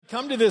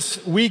Come to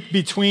this week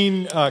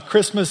between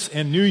Christmas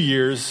and New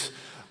Year's,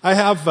 I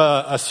have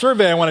a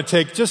survey I want to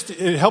take.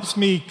 It helps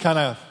me kind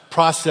of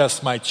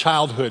process my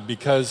childhood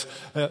because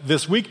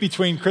this week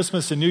between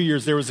Christmas and New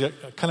Year's, there was a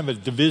kind of a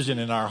division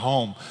in our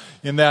home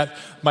in that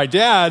my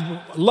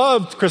dad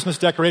loved Christmas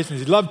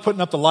decorations. He loved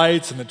putting up the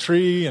lights and the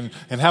tree and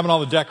having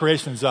all the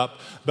decorations up.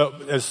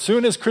 But as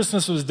soon as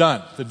Christmas was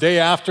done, the day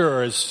after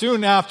or as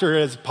soon after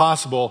as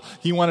possible,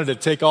 he wanted to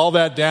take all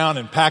that down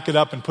and pack it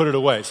up and put it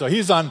away. So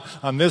he's on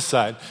this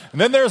side.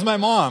 And then there's my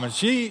mom, and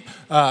she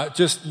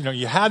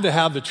you had to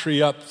have the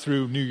tree up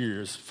through New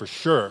Year's for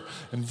sure.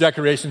 And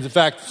decorations. In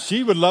fact,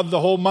 she would love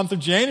the whole month of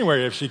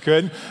January if she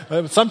could.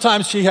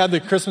 Sometimes she had the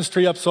Christmas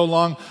tree up so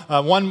long.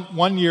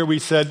 One year we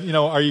said,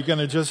 are you going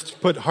to just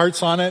put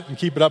hearts on it and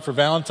keep it up for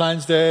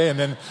Valentine's Day and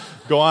then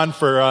go on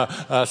for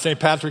St.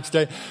 Patrick's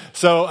Day?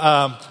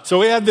 So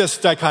we had this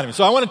dichotomy.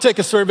 So I want to take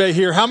a survey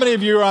here. How many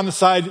of you are on the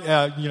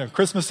side,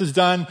 Christmas is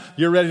done,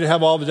 you're ready to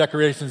have all the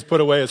decorations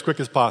put away as quick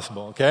as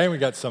possible? Okay, we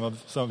got some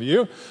of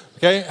you.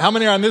 Okay, how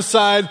many are on this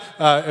side?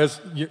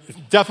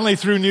 Definitely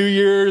through New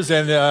Year's,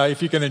 and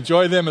if you can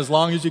enjoy them as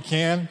long as you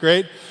can,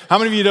 great. How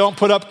many of you don't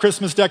put up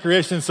Christmas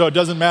decorations so it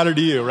doesn't matter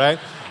to you, right?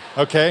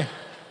 Okay.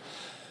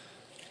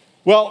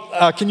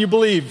 Well, can you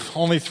believe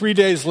only 3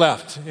 days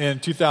left in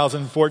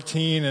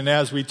 2014, and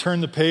as we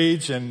turn the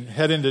page and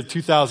head into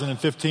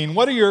 2015,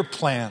 what are your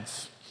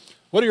plans?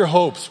 What are your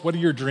hopes? What are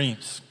your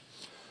dreams?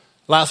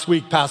 Last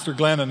week, Pastor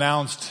Glenn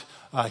announced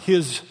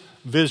his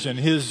vision,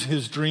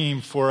 his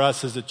dream for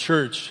us as a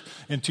church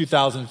in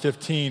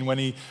 2015 when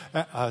he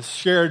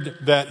shared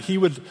that he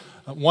would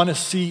want to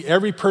see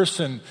every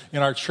person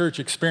in our church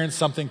experience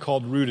something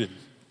called Rooted.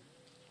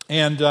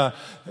 And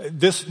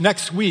this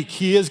next week,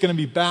 he is going to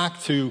be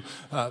back to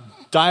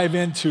dive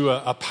into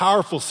a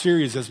powerful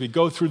series as we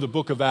go through the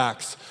book of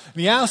Acts. And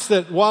he asked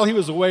that while he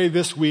was away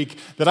this week,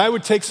 that I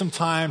would take some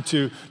time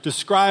to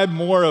describe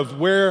more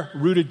of where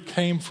Rooted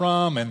came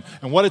from and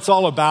what it's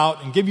all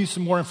about and give you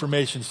some more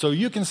information so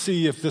you can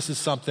see if this is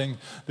something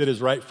that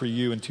is right for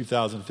you in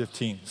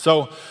 2015.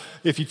 So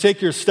if you take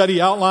your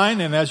study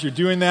outline, and as you're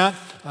doing that,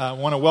 I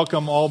want to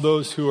welcome all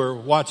those who are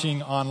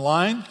watching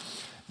online.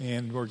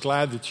 And we're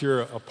glad that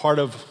you're a part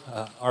of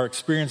our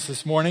experience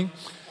this morning.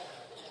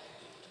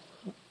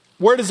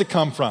 Where does it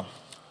come from?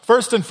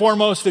 First and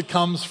foremost, it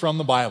comes from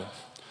the Bible.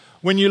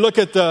 When you look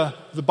at the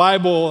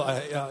Bible,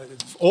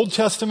 Old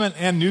Testament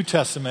and New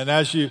Testament,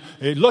 as you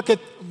look at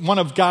one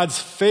of God's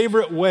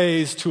favorite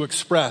ways to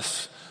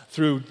express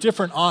through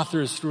different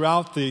authors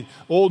throughout the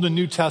Old and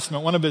New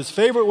Testament, one of his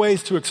favorite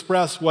ways to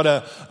express what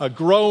a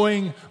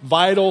growing,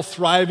 vital,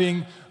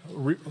 thriving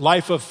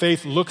life of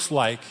faith looks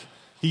like,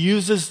 he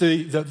uses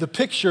the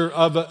picture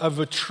of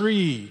a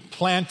tree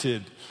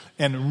planted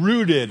and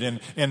rooted,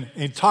 and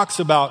he talks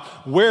about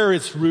where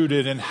it's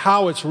rooted and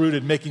how it's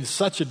rooted, making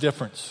such a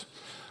difference.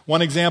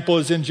 One example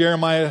is in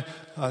Jeremiah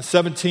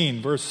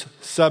 17, verse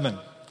 7,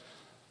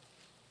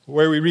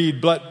 where we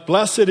read, "But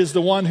blessed is the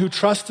one who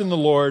trusts in the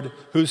Lord,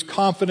 whose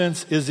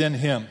confidence is in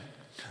him.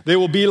 They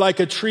will be like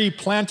a tree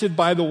planted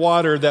by the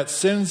water that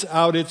sends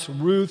out its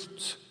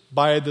roots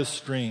by the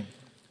stream.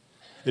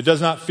 It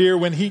does not fear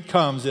when heat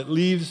comes.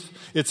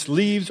 Its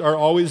leaves are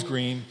always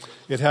green.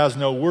 It has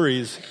no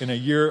worries in a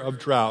year of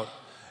drought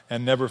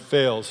and never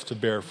fails to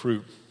bear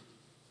fruit."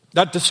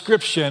 That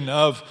description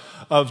of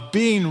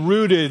being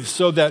rooted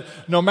so that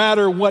no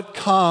matter what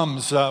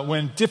comes,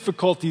 when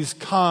difficulties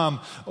come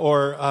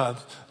or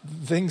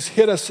things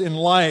hit us in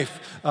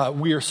life,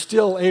 we are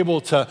still able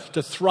to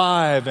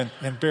thrive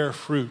and bear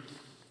fruit.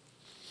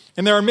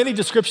 And there are many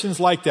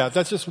descriptions like that.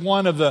 That's just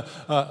one of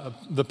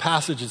the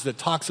passages that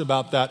talks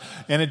about that.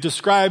 And it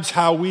describes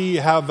how we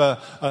have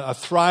a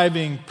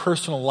thriving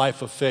personal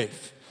life of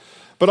faith.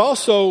 But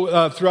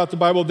also throughout the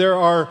Bible, there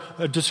are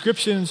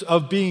descriptions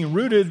of being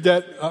rooted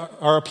that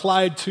are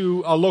applied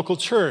to a local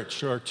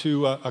church or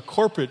to a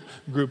corporate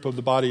group of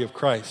the body of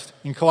Christ.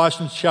 In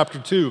Colossians chapter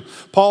 2,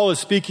 Paul is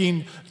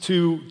speaking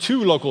to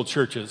two local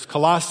churches,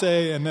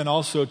 Colossae and then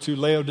also to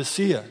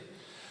Laodicea,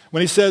 when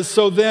he says,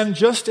 "So then,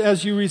 just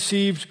as you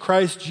received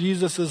Christ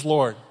Jesus as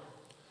Lord,"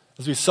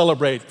 as we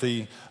celebrate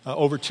the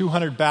over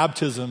 200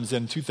 baptisms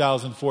in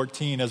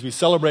 2014, as we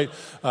celebrate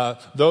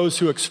those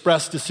who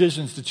express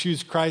decisions to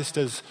choose Christ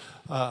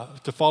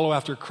to follow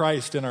after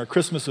Christ in our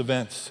Christmas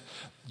events,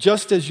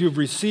 just as you've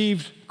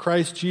received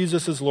Christ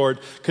Jesus as Lord,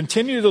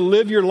 continue to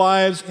live your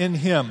lives in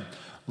him,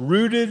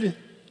 rooted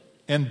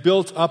and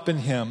built up in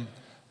him,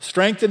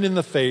 strengthened in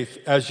the faith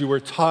as you were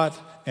taught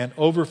and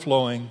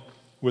overflowing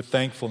with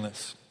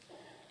thankfulness.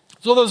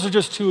 So those are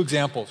just two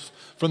examples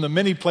from the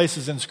many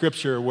places in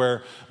Scripture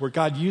where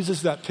God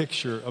uses that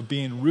picture of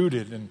being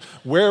rooted and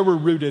where we're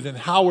rooted and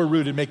how we're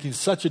rooted, making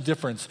such a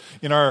difference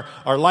in our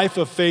life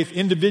of faith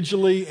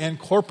individually and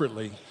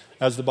corporately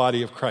as the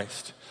body of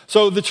Christ.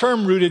 So the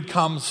term rooted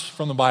comes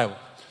from the Bible.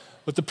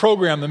 But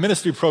the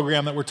ministry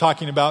program that we're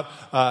talking about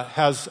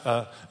has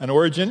an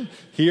origin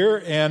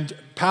here. And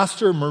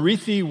Pastor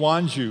Murithi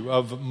Wanju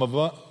of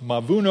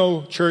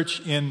Mavuno Church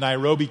in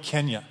Nairobi,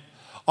 Kenya,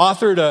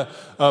 authored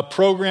a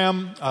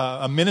program,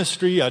 a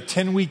ministry, a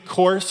 10-week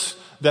course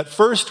that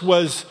first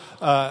was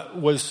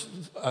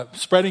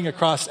spreading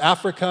across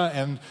Africa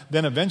and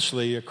then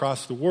eventually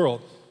across the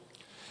world.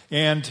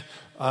 And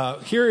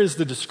here's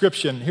a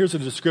description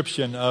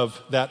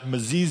of that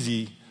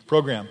Mzizi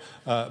program.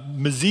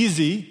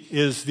 Mzizi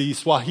is the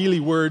Swahili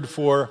word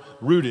for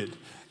rooted,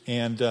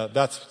 and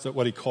that's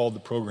what he called the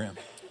program.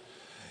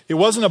 It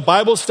wasn't a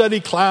Bible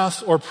study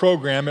class or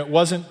program. It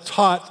wasn't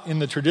taught in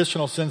the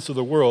traditional sense of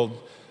the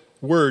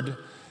word.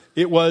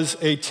 It was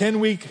a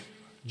 10-week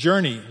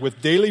journey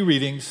with daily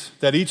readings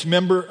that each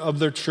member of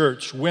their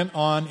church went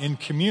on in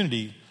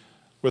community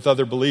with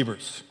other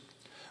believers.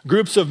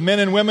 Groups of men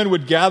and women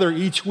would gather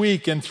each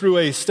week and through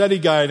a study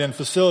guide and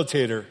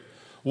facilitator,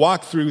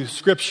 walk through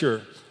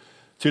Scripture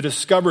to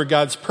discover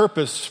God's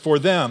purpose for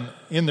them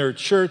in their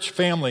church,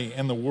 family,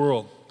 and the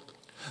world.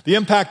 The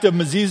impact of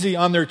Mzizi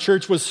on their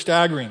church was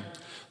staggering.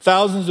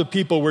 Thousands of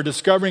people were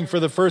discovering for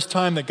the first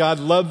time that God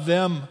loved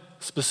them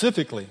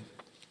specifically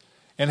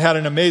and had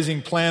an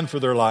amazing plan for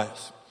their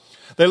lives.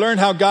 They learned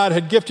how God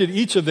had gifted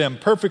each of them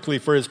perfectly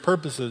for His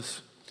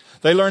purposes.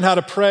 They learned how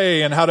to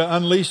pray and how to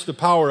unleash the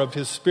power of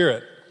His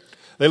Spirit.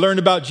 They learned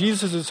about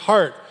Jesus'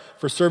 heart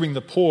for serving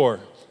the poor,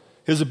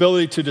 His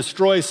ability to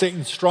destroy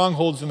Satan's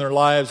strongholds in their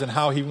lives, and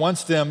how He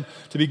wants them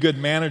to be good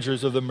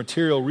managers of the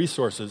material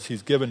resources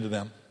He's given to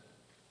them.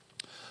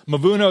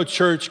 Mavuno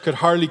Church could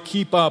hardly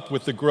keep up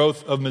with the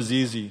growth of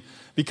Mzizi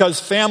because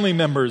family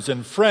members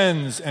and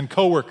friends and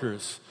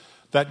coworkers,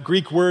 that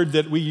Greek word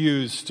that we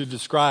use to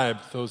describe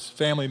those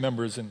family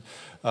members and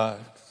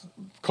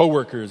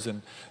coworkers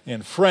and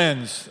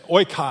friends,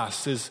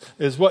 oikos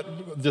is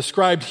what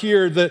described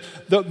here.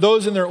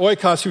 Those in their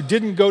oikos who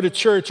didn't go to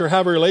church or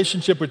have a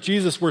relationship with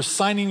Jesus were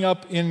signing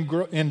up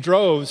in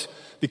droves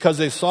because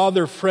they saw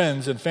their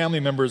friends and family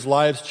members'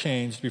 lives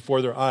changed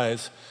before their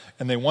eyes,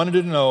 and they wanted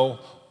to know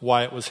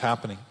why it was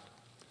happening.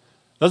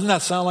 Doesn't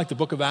that sound like the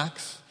book of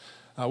Acts?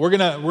 We're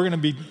gonna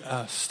be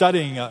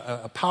studying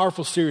a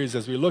powerful series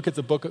as we look at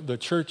the book of the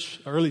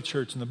church, early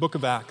church, in the book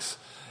of Acts,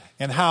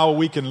 and how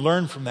we can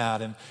learn from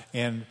that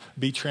and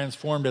be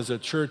transformed as a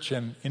church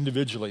and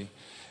individually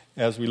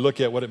as we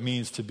look at what it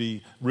means to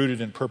be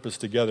rooted in purpose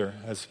together,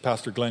 as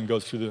Pastor Glenn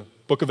goes through the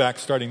book of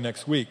Acts starting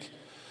next week.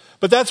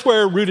 But that's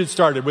where Rooted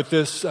started, with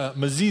this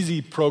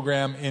Mzizi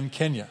program in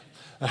Kenya.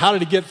 And how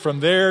did it get from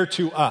there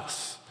to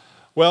us?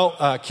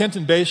 Well,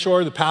 Kenton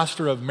Bayshore, the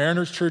pastor of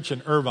Mariners Church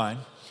in Irvine,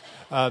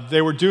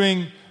 they were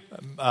doing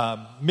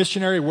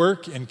missionary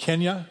work in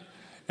Kenya,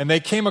 and they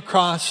came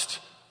across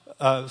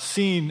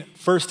seeing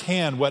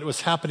firsthand what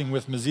was happening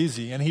with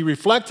Mzizi. And he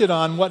reflected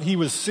on what he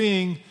was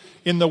seeing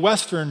in the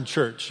Western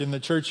church, in the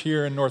church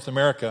here in North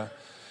America.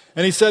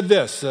 And he said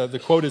this,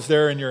 the quote is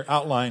there in your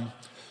outline: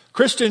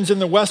 "Christians in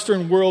the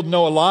Western world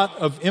know a lot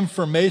of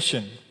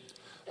information,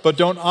 but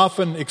don't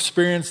often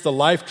experience the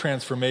life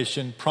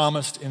transformation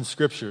promised in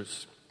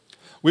Scriptures.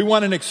 We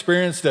want an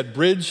experience that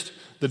bridged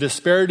the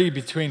disparity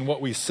between what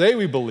we say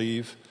we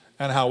believe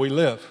and how we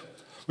live.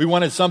 We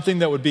wanted something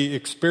that would be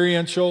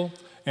experiential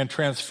and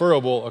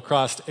transferable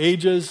across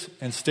ages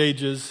and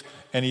stages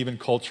and even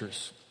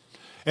cultures."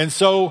 And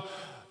so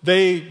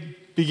they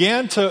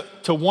began to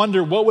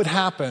wonder what would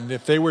happen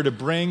if they were to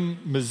bring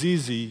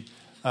Mzizi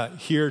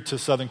here to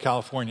Southern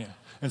California.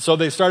 And so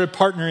they started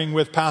partnering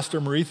with Pastor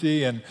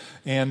Marithi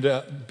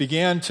and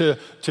began to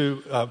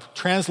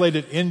translate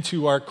it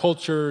into our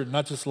culture,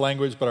 not just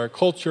language, but our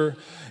culture,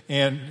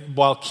 and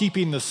while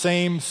keeping the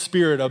same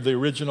spirit of the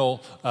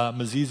original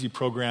Mzizi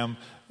program.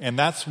 And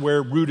that's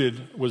where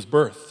Rooted was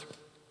birthed.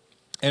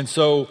 And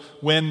so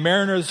when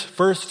Mariners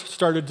first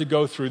started to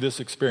go through this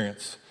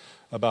experience,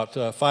 about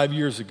 5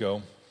 years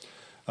ago,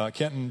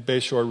 Kenton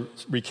Bayshore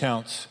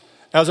recounts,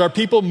 as our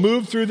people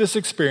moved through this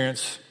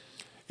experience,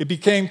 it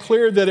became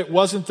clear that it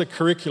wasn't the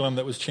curriculum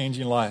that was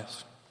changing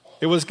lives.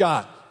 It was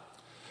God.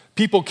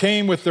 People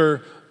came with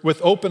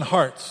open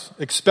hearts,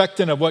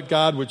 expectant of what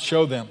God would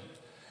show them,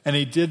 and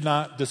He did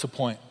not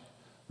disappoint.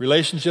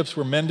 Relationships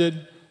were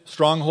mended,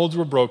 strongholds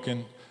were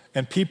broken,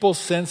 and people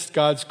sensed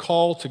God's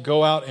call to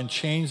go out and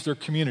change their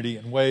community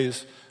in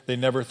ways they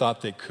never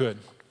thought they could.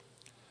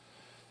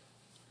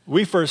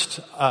 We first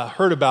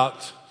heard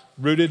about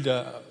Rooted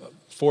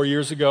 4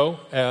 years ago,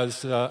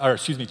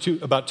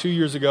 about 2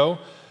 years ago,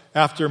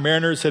 after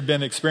Mariners had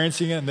been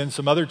experiencing it, and then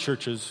some other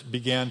churches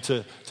began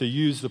to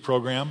use the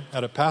program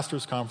at a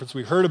pastor's conference.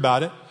 We heard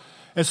about it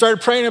and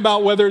started praying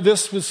about whether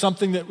this was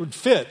something that would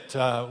fit,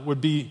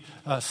 would be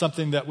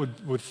something that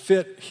would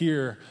fit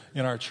here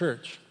in our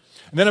church.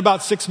 And then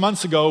about 6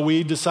 months ago,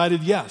 we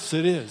decided, yes,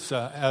 it is.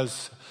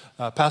 As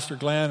Pastor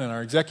Glenn and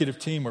our executive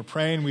team were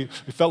praying, we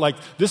felt like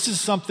this is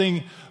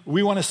something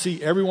we want to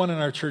see everyone in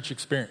our church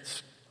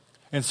experience.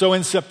 And so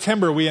in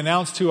September, we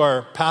announced to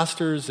our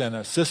pastors and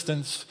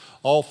assistants,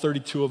 all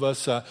 32 of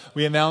us,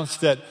 we announced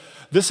that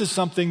this is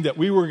something that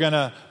we were going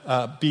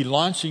to be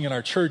launching in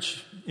our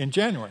church in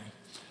January.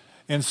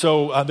 And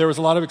so there was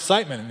a lot of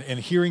excitement in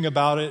hearing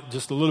about it,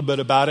 just a little bit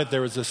about it.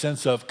 There was a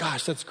sense of,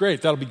 gosh, that's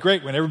great. That'll be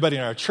great when everybody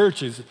in our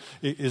church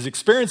is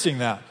experiencing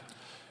that.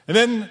 And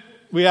then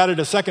we added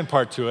a second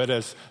part to it.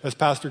 As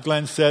Pastor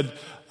Glenn said,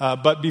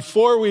 But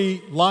before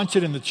we launch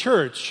it in the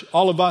church,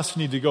 all of us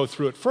need to go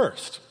through it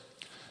first.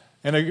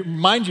 And I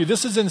remind you,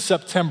 this is in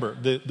September,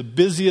 the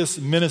busiest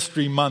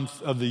ministry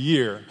month of the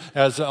year,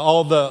 as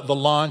all the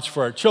launch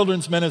for our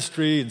children's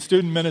ministry and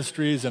student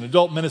ministries and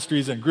adult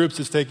ministries and groups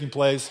is taking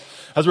place,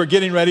 as we're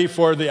getting ready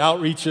for the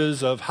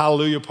outreaches of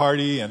Hallelujah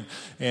Party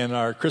and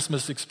our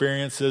Christmas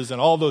experiences and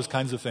all those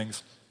kinds of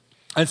things.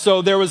 And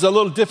so there was a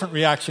little different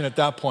reaction at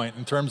that point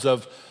in terms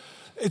of,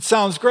 it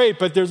sounds great,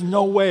 but there's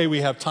no way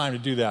we have time to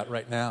do that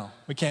right now.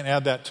 We can't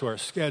add that to our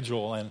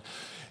schedule. And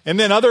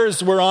then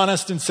others were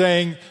honest in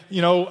saying,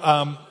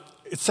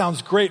 it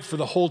sounds great for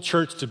the whole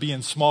church to be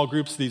in small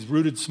groups, these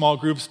rooted small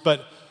groups,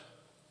 but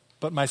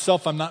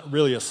myself, I'm not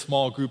really a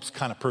small groups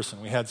kind of person.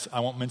 I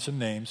won't mention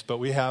names, but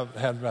we have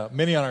had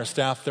many on our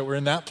staff that were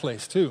in that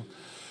place too.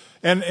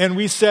 And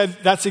we said,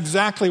 that's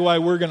exactly why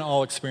we're going to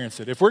all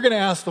experience it. If we're going to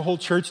ask the whole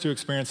church to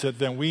experience it,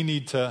 then we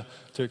need to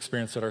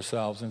experience it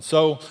ourselves. And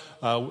so,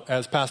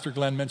 as Pastor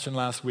Glenn mentioned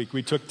last week,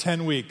 we took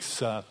 10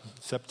 weeks,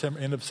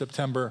 end of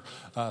September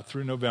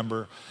through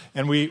November,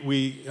 and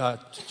we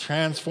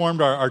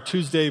transformed our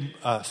Tuesday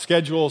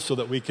schedule so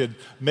that we could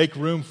make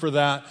room for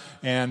that.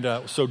 And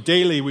so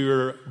daily, we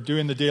were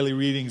doing the daily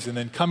readings and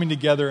then coming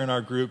together in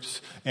our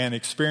groups and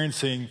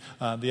experiencing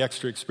the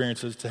extra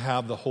experiences to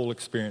have the whole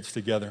experience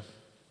together.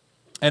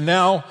 And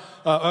now,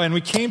 and we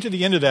came to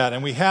the end of that,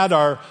 and we had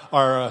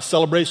our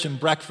celebration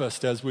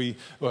breakfast as we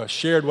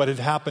shared what had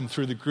happened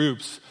through the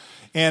groups.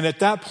 And at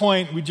that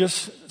point, we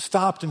just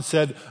stopped and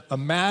said,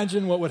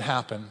 imagine what would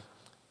happen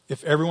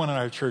if everyone in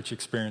our church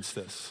experienced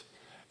this.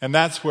 And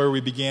that's where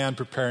we began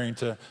preparing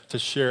to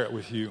share it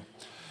with you.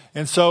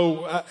 And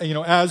so,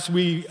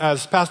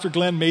 as Pastor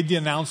Glenn made the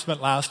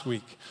announcement last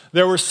week,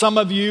 there were some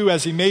of you,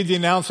 as he made the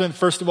announcement,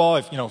 first of all,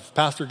 if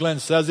Pastor Glenn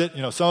says it,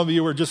 some of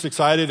you were just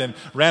excited and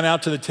ran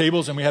out to the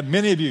tables, and we had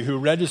many of you who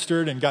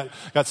registered and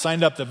got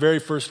signed up the very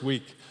first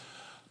week.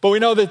 But we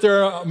know that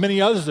there are many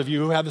others of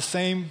you who have the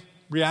same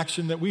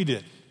reaction that we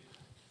did.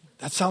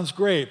 That sounds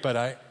great, but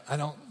I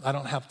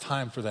don't have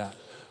time for that.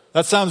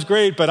 That sounds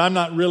great, but I'm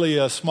not really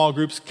a small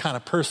groups kind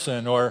of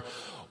person, or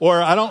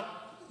I don't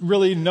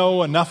really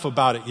know enough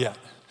about it yet.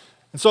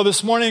 And so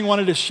this morning I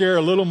wanted to share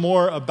a little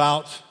more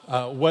about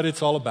what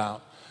it's all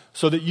about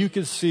so that you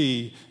can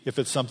see if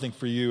it's something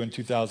for you in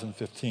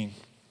 2015.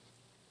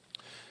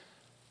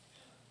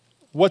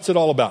 What's it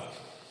all about?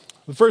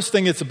 The first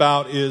thing it's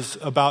about is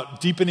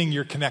about deepening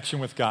your connection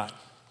with God.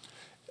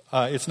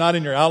 It's not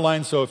in your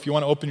outline, so if you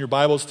want to open your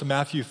Bibles to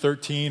Matthew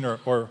 13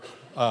 or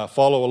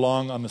follow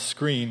along on the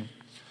screen.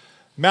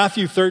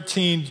 Matthew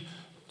 13,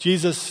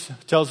 Jesus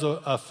tells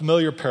a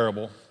familiar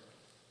parable.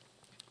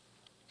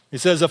 He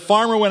says, a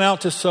farmer went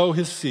out to sow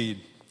his seed.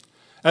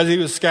 As he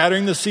was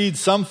scattering the seed,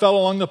 some fell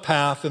along the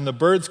path, and the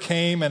birds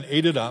came and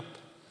ate it up.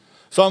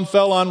 Some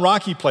fell on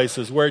rocky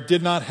places where it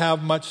did not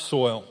have much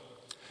soil.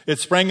 It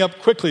sprang up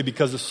quickly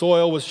because the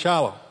soil was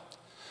shallow.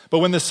 But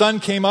when the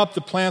sun came up,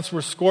 the plants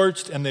were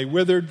scorched, and they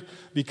withered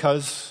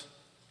because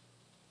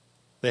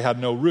they had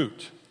no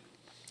root.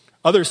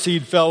 Other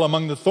seed fell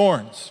among the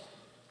thorns,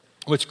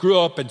 which grew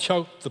up and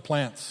choked the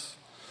plants.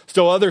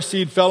 Still other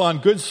seed fell on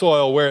good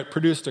soil where it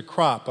produced a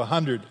crop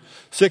 100,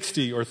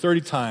 60, or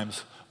 30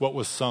 times what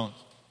was sown.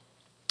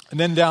 And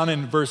then down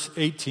in verse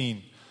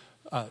 18,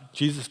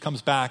 Jesus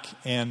comes back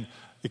and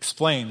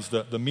explains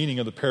the meaning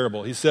of the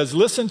parable. He says,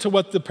 listen to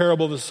what the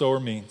parable of the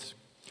sower means.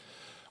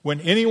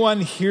 When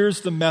anyone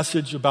hears the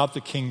message about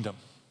the kingdom,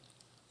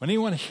 when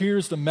anyone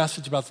hears the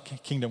message about the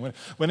kingdom,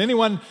 when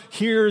anyone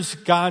hears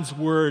God's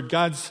word,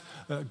 God's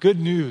good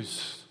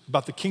news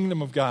about the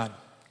kingdom of God,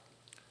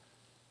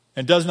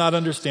 and does not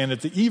understand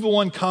it, the evil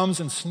one comes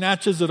and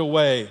snatches it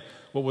away,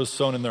 what was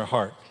sown in their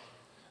heart.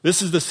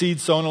 This is the seed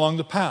sown along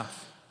the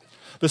path.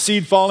 The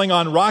seed falling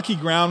on rocky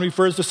ground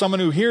refers to someone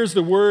who hears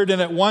the word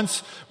and at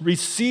once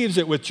receives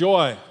it with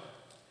joy.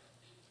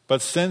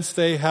 But since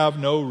they have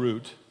no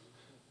root,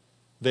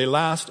 they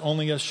last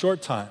only a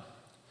short time.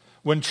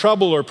 When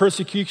trouble or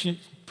persecution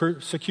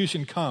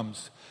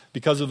comes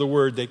because of the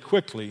word, they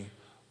quickly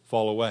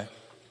fall away.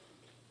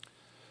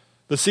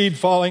 The seed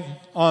falling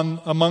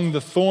among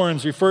the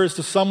thorns refers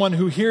to someone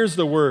who hears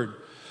the word,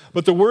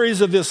 but the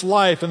worries of this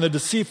life and the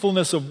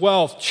deceitfulness of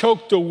wealth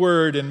choke the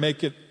word and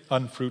make it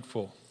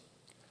unfruitful.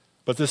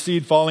 But the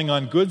seed falling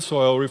on good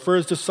soil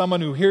refers to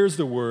someone who hears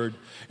the word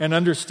and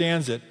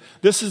understands it.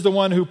 This is the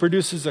one who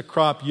produces a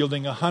crop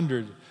yielding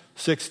 100,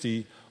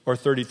 60, or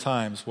 30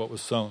 times what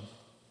was sown.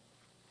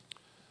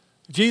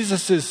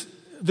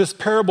 This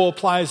parable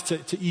applies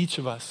to each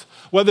of us.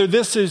 Whether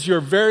this is your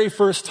very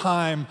first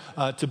time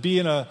to be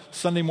in a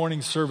Sunday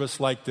morning service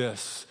like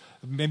this,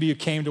 maybe you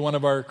came to one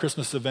of our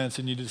Christmas events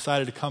and you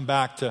decided to come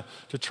back to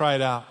try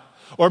it out.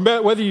 Or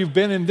whether you've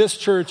been in this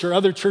church or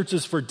other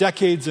churches for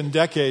decades and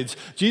decades,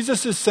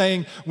 Jesus is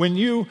saying when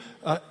you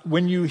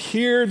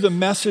hear the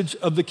message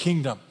of the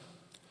kingdom,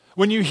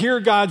 when you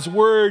hear God's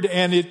word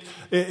and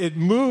it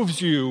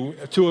moves you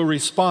to a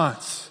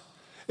response,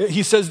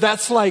 He says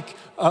that's like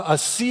a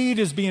seed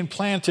is being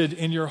planted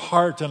in your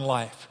heart and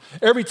life.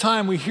 Every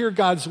time we hear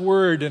God's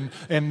word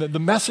and the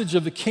message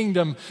of the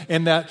kingdom,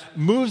 and that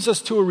moves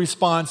us to a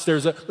response,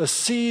 there's a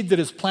seed that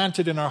is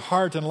planted in our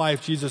heart and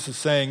life, Jesus is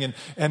saying,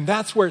 and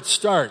that's where it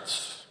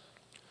starts.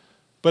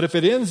 But if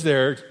it ends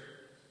there,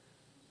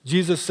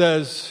 Jesus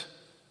says,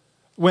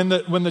 when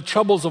the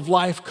troubles of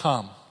life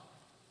come,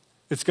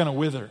 it's going to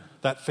wither.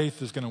 That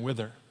faith is going to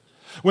wither.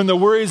 When the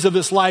worries of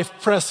this life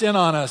press in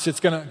on us, it's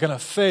going to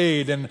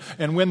fade.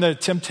 And when the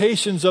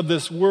temptations of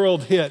this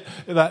world hit,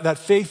 that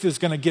faith is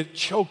going to get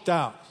choked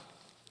out.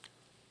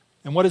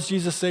 And what does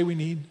Jesus say we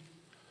need?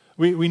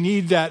 We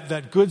need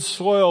that good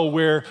soil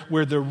where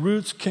the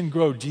roots can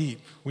grow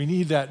deep. We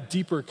need that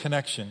deeper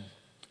connection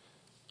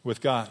with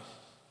God.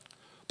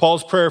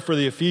 Paul's prayer for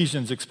the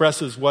Ephesians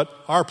expresses what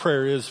our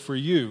prayer is for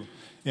you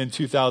in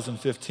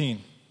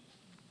 2015.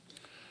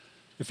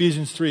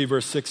 Ephesians 3,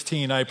 verse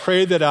 16, I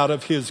pray that out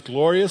of his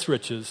glorious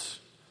riches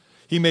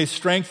he may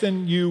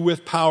strengthen you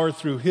with power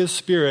through his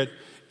Spirit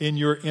in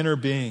your inner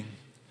being,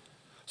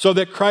 so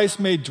that Christ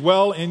may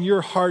dwell in your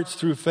hearts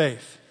through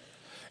faith.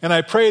 And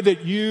I pray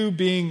that you,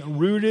 being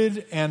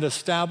rooted and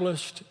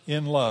established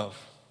in love,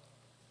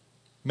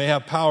 may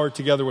have power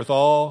together with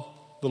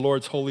all the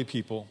Lord's holy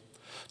people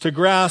to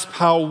grasp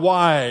how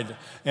wide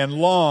and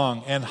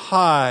long and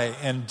high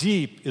and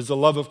deep is the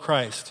love of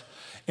Christ,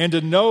 and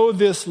to know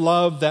this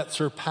love that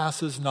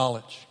surpasses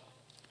knowledge.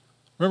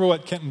 Remember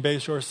what Kenton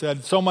Bayshore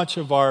said? So much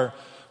of our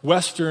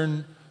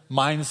Western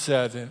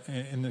mindset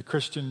in the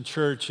Christian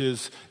church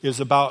is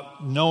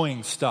about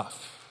knowing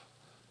stuff.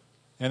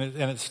 And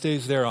it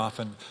stays there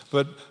often.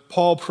 But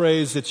Paul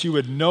prays that you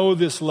would know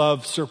this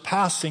love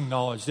surpassing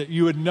knowledge, that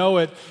you would know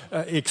it,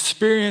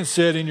 experience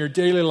it in your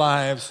daily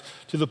lives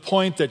to the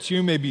point that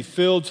you may be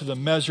filled to the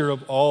measure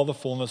of all the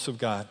fullness of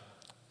God.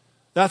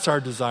 That's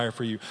our desire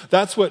for you.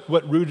 That's what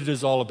Rooted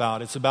is all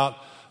about. It's about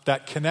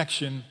that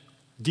connection,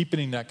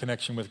 deepening that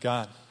connection with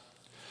God.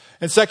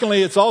 And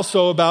secondly, it's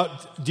also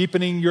about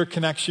deepening your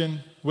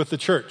connection with the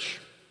church.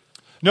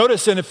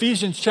 Notice in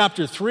Ephesians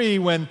chapter 3,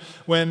 when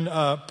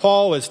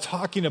Paul is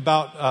talking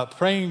about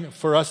praying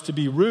for us to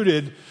be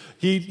rooted,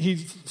 he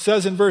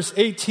says in verse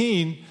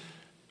 18,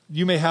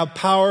 you may have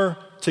power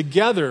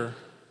together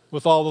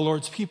with all the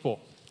Lord's people.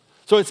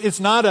 So it's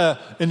not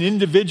an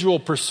individual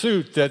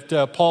pursuit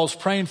that Paul's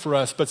praying for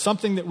us, but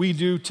something that we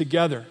do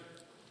together.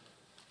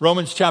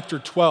 Romans chapter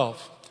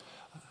 12,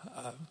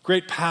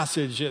 great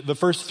passage. The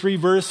first 3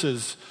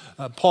 verses,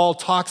 Paul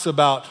talks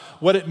about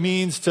what it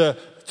means to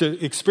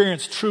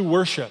experience true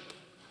worship,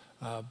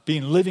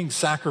 being living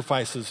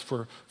sacrifices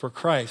for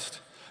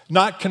Christ.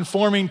 Not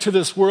conforming to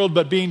this world,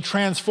 but being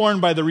transformed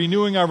by the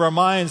renewing of our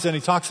minds. And he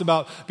talks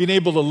about being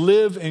able to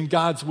live in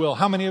God's will.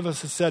 How many of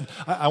us have said,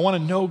 I want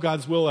to know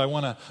God's will, I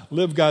want to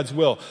live God's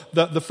will?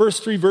 The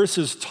first 3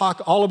 verses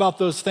talk all about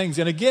those things.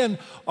 And again,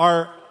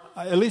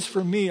 at least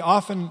for me,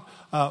 often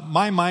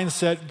my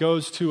mindset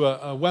goes to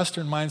a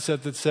Western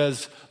mindset that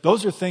says,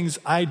 those are things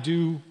I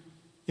do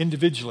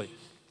individually.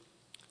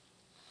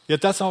 Yet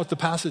that's not what the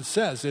passage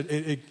says.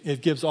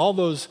 It gives all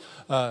those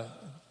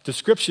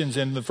descriptions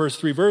in the first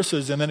 3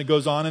 verses, and then it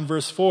goes on in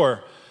verse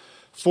 4.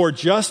 For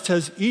just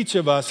as each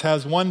of us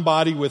has one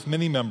body with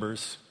many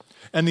members,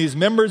 and these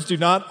members do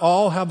not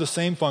all have the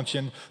same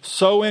function,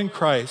 so in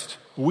Christ,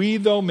 we,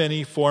 though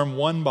many, form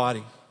one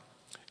body,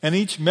 and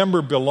each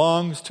member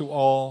belongs to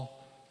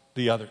all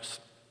the others.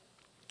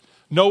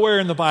 Nowhere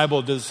in the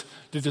Bible does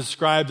it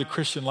describe the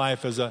Christian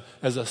life as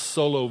a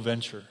solo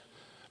venture.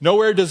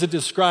 Nowhere does it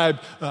describe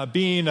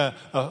being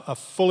a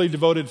fully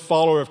devoted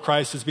follower of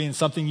Christ as being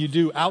something you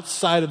do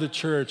outside of the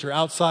church or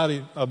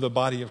outside of the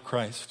body of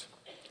Christ.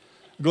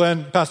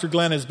 Pastor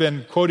Glenn has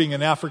been quoting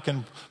an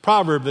African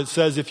proverb that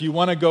says, if you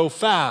want to go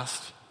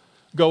fast,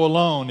 go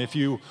alone. If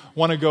you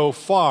want to go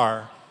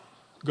far,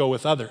 go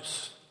with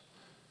others.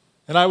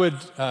 And I would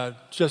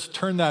just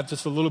turn that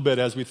just a little bit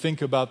as we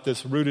think about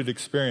this rooted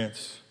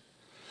experience.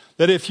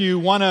 That if you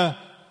want to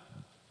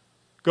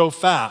go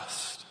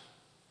fast,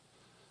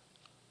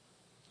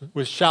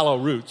 with shallow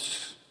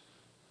roots,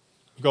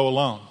 go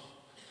alone.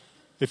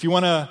 If you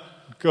want to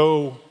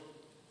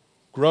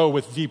grow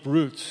with deep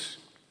roots,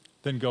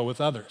 then go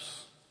with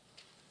others.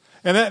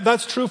 And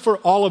that's true for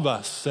all of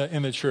us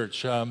in the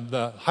church.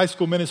 The high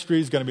school ministry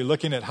is going to be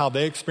looking at how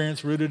they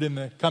experience Rooted in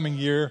the coming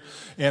year.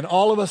 And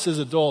all of us as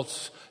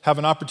adults have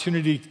an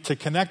opportunity to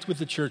connect with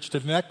the church, to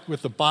connect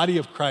with the body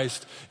of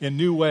Christ in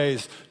new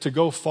ways, to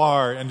go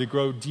far and to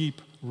grow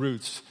deep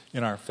roots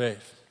in our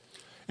faith.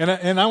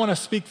 And I want to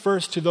speak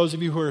first to those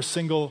of you who are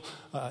single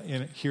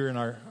here in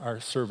our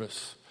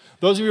service.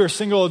 Those of you who are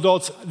single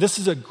adults, this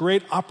is a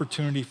great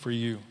opportunity for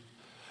you.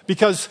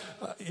 Because,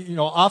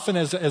 often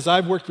as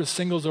I've worked with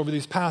singles over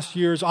these past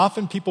years,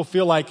 often people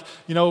feel like,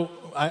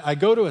 I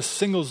go to a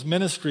singles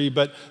ministry,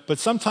 but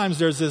sometimes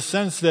there's this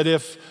sense that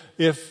if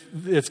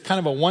it's kind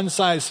of a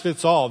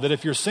one-size-fits-all, that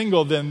if you're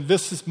single, then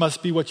this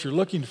must be what you're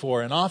looking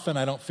for. And often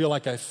I don't feel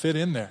like I fit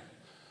in there.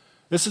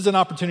 This is an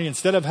opportunity,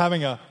 instead of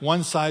having a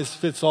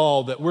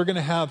one-size-fits-all, that we're going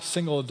to have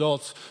single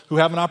adults who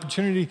have an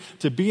opportunity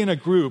to be in a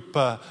group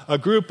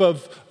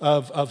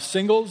of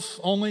singles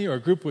only, or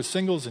a group with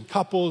singles and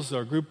couples,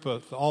 or a group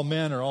of all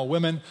men or all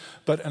women,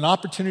 but an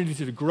opportunity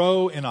to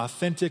grow in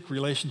authentic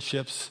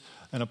relationships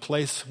in a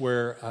place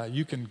where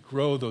you can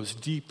grow those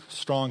deep,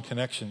 strong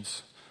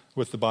connections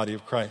with the body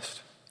of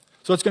Christ.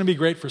 So it's going to be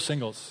great for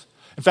singles.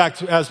 In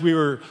fact, as we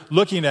were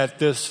looking at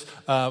this,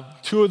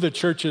 two of the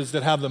churches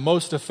that have the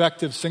most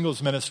effective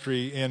singles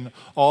ministry in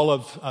all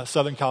of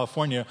Southern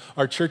California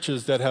are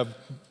churches that have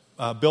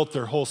built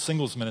their whole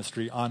singles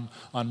ministry on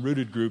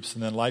rooted groups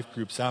and then life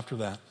groups after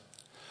that.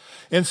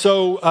 And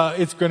so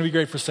it's going to be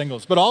great for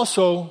singles, but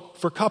also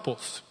for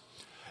couples.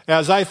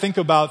 As I think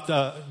about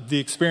the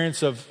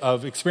experience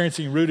of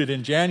experiencing Rooted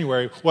in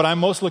January, what I'm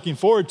most looking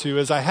forward to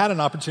is I had an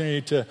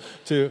opportunity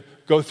to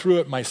go through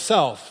it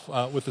myself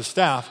with the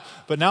staff,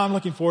 but now I'm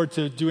looking forward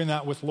to doing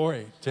that with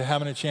Lori, to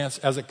having a chance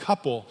as a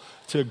couple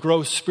to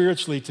grow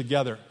spiritually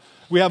together.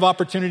 We have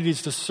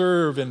opportunities to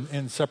serve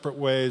in separate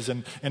ways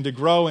and to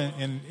grow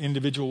in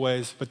individual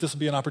ways, but this will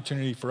be an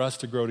opportunity for us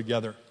to grow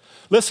together.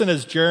 Listen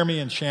as Jeremy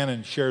and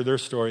Shannon share their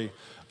story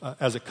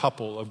as a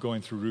couple of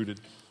going through Rooted.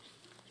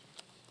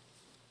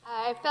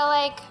 I feel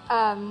like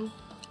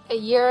a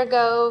year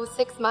ago,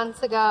 6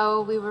 months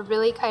ago, we were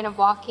really kind of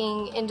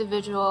walking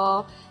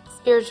individual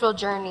spiritual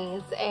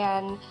journeys,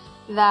 and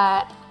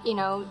that,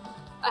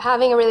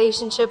 having a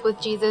relationship with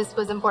Jesus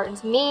was important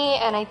to me,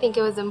 and I think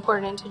it was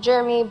important to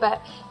Jeremy,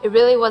 but it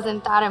really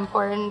wasn't that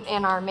important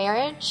in our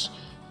marriage.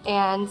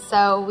 And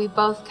so we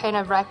both kind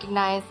of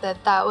recognized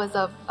that that was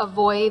a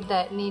void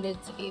that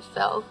needed to be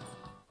filled.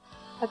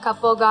 A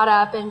couple got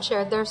up and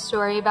shared their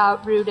story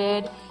about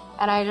Rooted,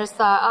 and I just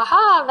thought,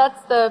 aha,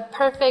 that's the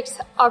perfect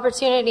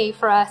opportunity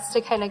for us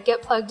to kind of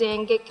get plugged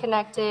in, get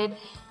connected,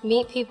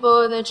 meet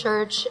people in the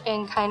church,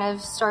 and kind of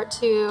start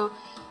to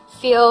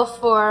feel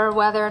for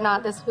whether or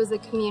not this was a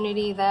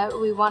community that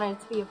we wanted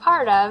to be a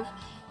part of.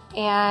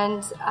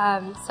 And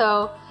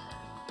so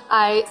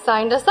I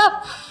signed us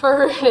up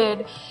for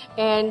Rooted,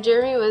 and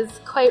Jeremy was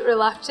quite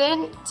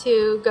reluctant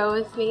to go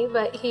with me,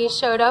 but he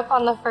showed up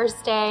on the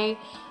first day,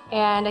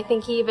 and I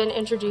think he even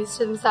introduced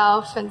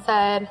himself and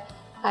said,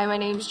 "Hi, my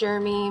name's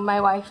Jeremy. My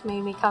wife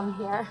made me come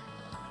here."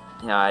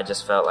 I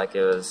just felt like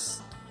it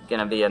was going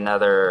to be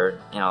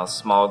another,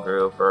 small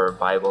group or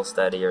Bible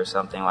study or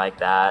something like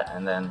that.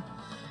 And then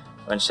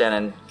when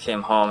Shannon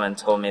came home and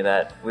told me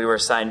that we were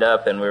signed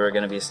up and we were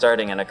going to be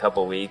starting in a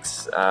couple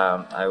weeks,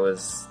 I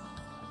was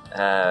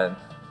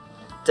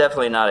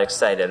definitely not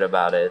excited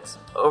about it.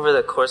 Over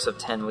the course of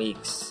 10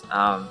 weeks,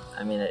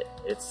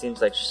 it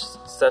seems like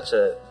such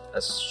a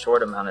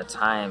short amount of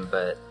time,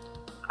 but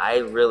I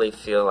really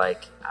feel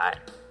like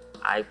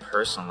I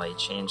personally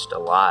changed a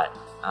lot.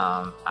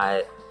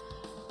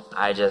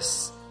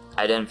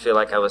 I didn't feel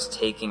like I was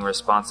taking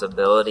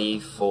responsibility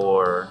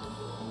for,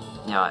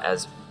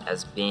 as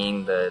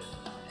being the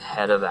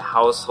head of the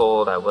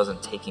household. I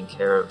wasn't taking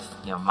care of,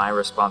 my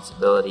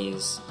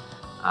responsibilities.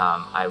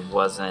 I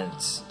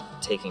wasn't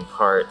taking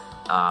part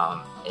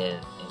in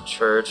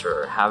church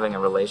or having a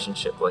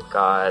relationship with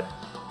God.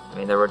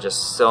 There were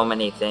just so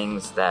many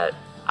things that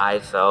I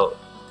felt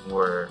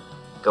were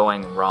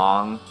going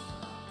wrong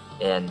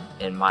in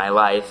my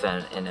life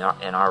and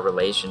in our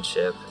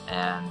relationship,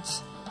 and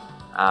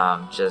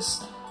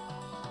just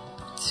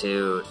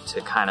to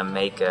kind of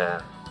make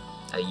a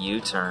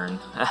U-turn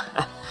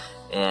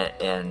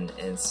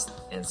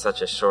in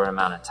such a short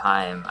amount of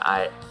time,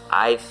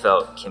 I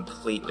felt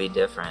completely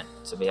different,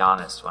 to be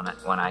honest,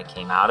 when I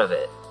came out of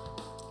it.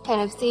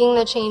 Kind of seeing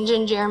the change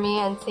in Jeremy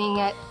and seeing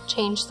it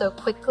change so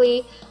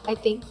quickly, I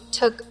think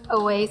took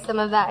away some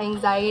of that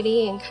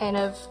anxiety and kind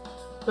of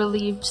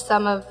relieved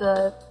some of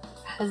the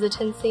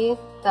hesitancy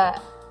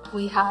that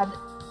we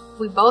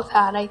both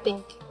had, I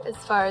think, as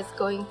far as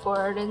going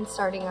forward and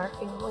starting our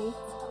family.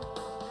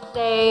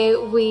 Today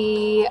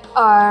we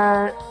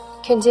are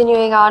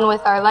continuing on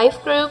with our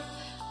life group.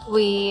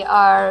 We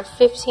are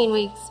 15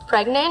 weeks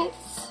pregnant.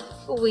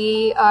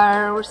 We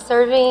are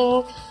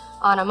serving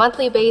on a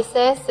monthly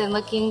basis and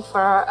looking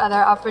for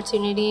other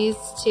opportunities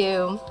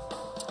to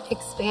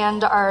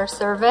expand our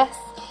service,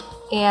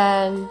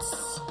 and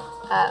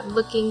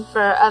looking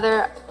for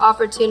other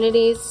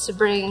opportunities to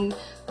bring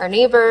our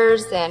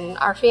neighbors and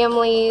our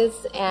families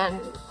and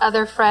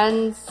other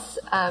friends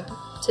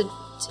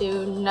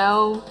to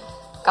know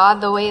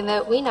God the way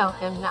that we know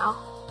Him now.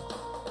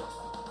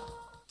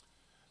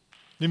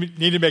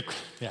 Need to make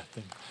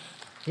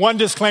one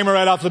disclaimer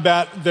right off the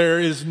bat. There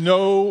is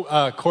no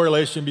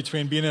correlation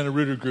between being in a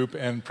Rooted group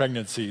and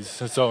pregnancies.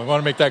 So I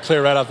want to make that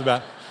clear right off the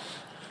bat.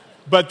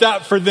 But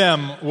that for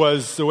them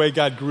was the way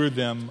God grew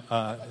them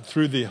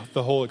through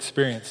the whole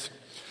experience.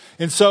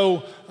 And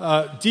so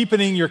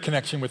deepening your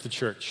connection with the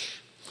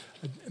church.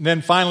 And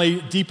then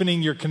finally,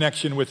 deepening your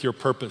connection with your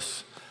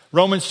purpose.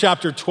 Romans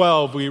chapter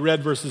 12, we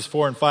read verses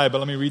 4 and 5, but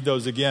let me read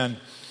those again.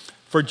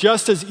 For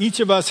just as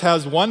each of us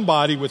has one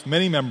body with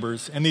many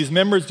members, and these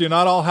members do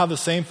not all have the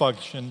same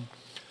function,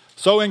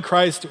 so in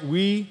Christ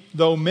we,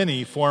 though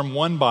many, form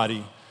one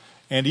body,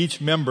 and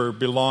each member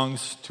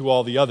belongs to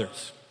all the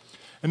others.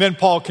 And then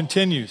Paul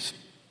continues,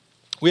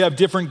 we have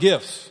different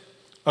gifts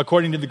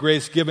according to the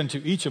grace given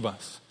to each of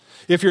us.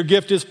 If your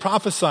gift is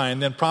prophesying,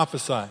 then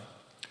prophesy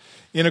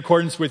in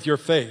accordance with your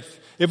faith.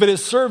 If it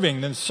is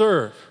serving, then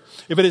serve.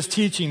 If it is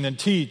teaching, then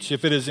teach.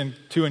 If it is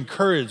to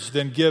encourage,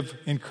 then give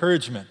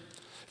encouragement.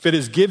 If it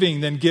is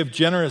giving, then give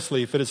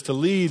generously. If it is to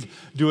lead,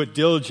 do it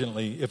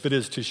diligently. If it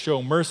is to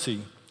show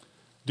mercy,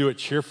 do it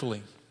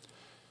cheerfully.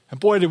 And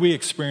boy, did we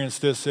experience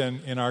this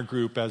in our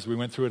group as we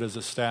went through it as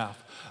a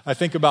staff. I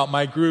think about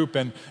my group,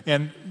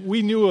 and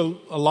we knew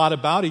a lot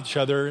about each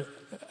other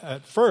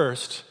at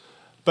first,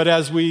 but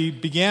as we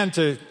began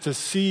to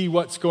see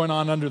what's going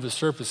on under the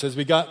surface, as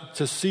we got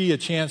to see a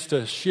chance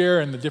to share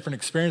in the different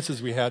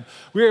experiences we had,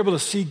 we were able to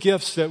see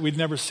gifts that we'd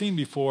never seen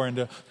before and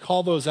to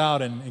call those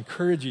out and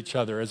encourage each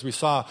other. As we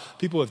saw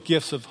people with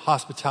gifts of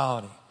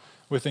hospitality,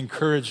 with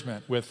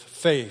encouragement, with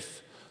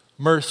faith,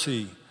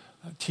 mercy,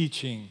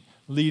 teaching,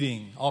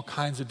 leading, all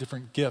kinds of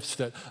different gifts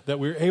that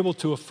we were able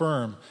to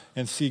affirm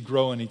and see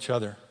grow in each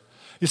other.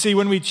 You see,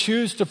 when we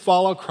choose to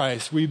follow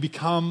Christ, we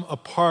become a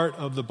part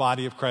of the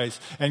body of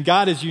Christ. And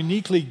God has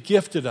uniquely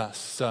gifted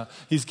us.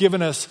 He's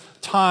given us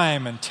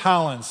time and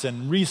talents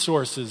and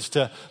resources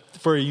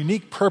for a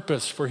unique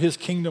purpose for His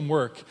kingdom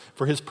work,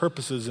 for His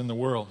purposes in the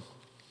world.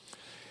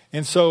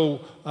 And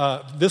so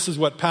this is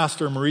what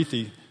Pastor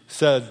Marithi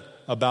said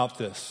about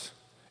this.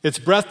 It's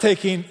a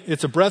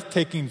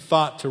breathtaking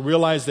thought to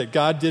realize that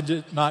God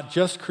did not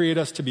just create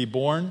us to be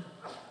born,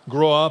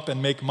 grow up,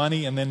 and make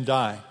money, and then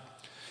die.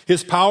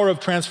 His power of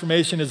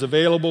transformation is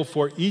available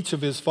for each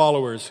of His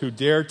followers who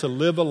dare to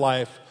live a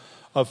life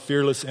of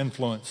fearless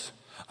influence.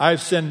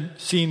 I've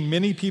seen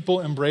many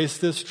people embrace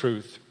this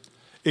truth,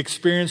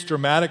 experience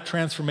dramatic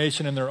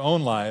transformation in their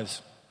own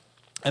lives,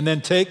 and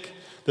then take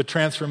the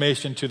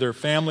transformation to their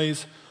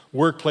families,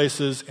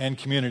 workplaces, and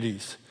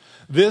communities.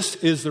 This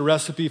is the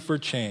recipe for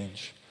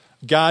change.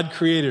 God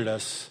created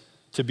us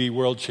to be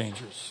world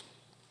changers.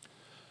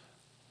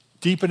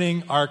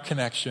 Deepening our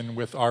connection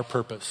with our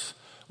purpose.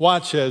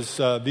 Watch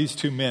as these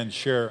two men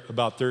share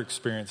about their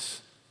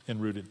experience in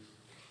Rooted.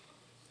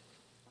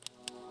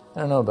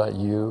 I don't know about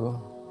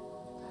you,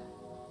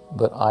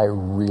 but I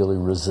really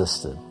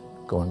resisted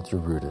going through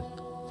Rooted.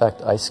 In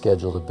fact, I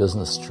scheduled a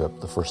business trip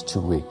the first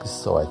 2 weeks,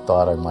 so I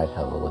thought I might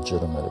have a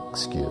legitimate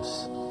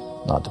excuse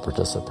not to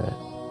participate.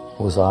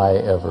 Was I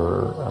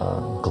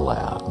ever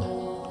glad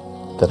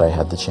that I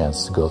had the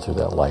chance to go through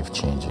that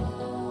life-changing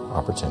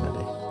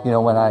opportunity? You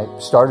know, when I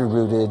started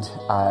Rooted,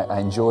 I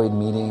enjoyed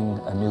meeting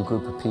a new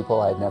group of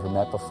people I'd never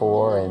met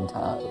before, and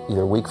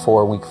either week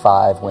 4 or week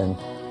 5, when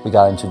we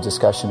got into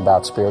discussion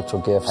about spiritual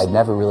gifts, I'd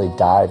never really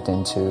dived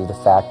into the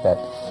fact that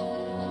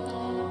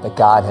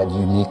God had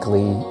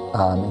uniquely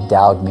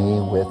endowed me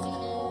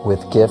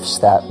with gifts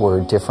that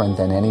were different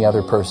than any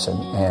other person,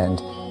 and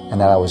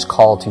that I was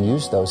called to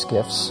use those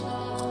gifts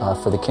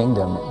for the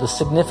kingdom. The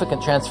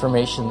significant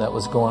transformation that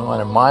was going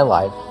on in my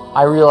life,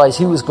 I realized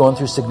he was going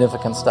through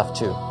significant stuff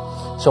too.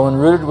 So when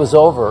Rooted was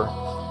over,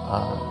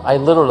 I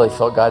literally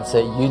felt God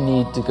say, you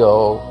need to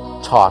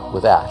go talk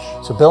with Ash.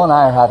 So Bill and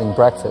I are having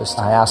breakfast.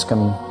 I asked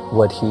him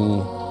what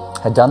he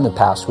had done the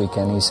past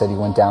weekend. He said he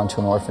went down to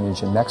an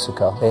orphanage in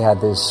Mexico. They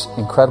had this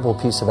incredible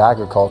piece of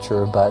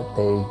agriculture, but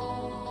they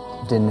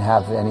didn't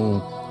have any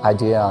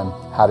idea on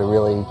how to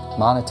really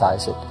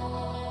monetize it.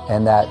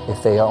 And that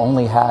if they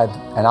only had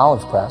an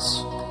olive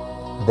press,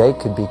 they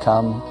could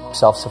become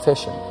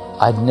self-sufficient.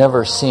 I'd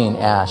never seen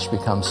Ash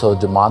become so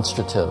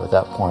demonstrative at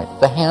that point.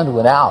 The hand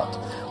went out,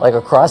 like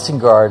a crossing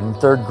guard in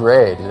 3rd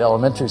grade at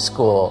elementary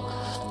school.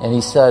 And he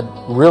said,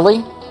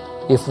 really?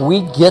 If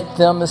we get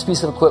them this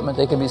piece of equipment,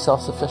 they can be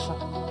self-sufficient?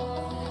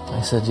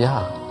 I said,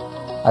 yeah.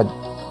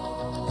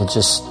 It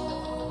just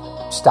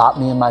stopped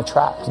me in my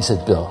tracks. He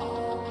said,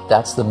 Bill,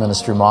 that's the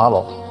ministry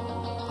model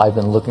I've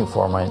been looking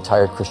for my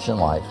entire Christian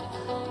life,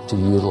 to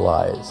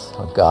utilize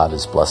how God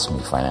has blessed me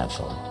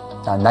financially.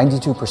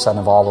 92%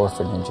 of all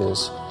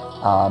orphanages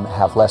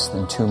have less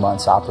than 2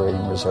 months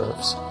operating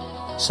reserves.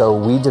 So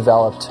we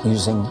developed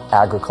using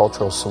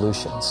agricultural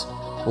solutions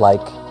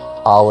like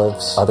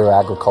olives, other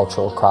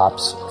agricultural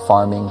crops,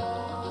 farming,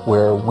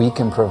 where we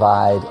can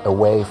provide a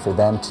way for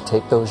them to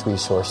take those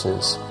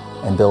resources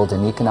and build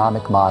an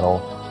economic model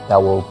that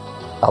will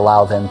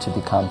allow them to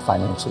become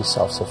financially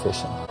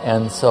self-sufficient.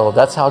 And so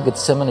that's how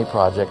Gethsemane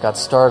Project got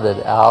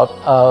started, out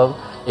of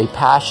a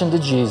passion to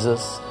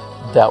Jesus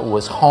that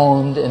was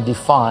honed and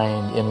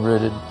defined in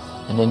Rooted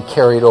and then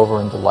carried over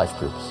into life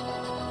groups.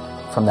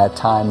 From that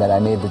time that I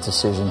made the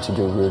decision to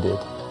do Rooted,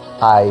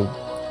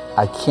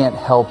 I can't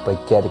help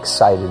but get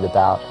excited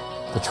about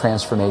the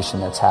transformation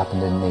that's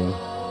happened in me.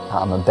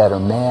 I'm a better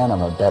man,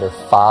 I'm a better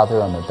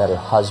father, I'm a better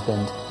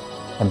husband.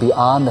 And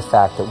beyond the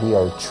fact that we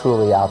are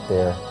truly out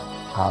there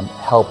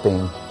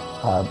helping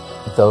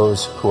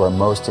those who are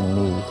most in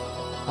need,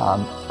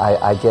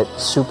 I get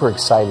super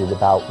excited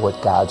about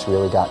what God's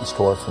really got in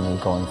store for me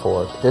going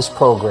forward. This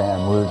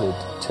program, Rooted,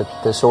 took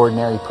this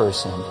ordinary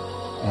person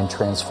and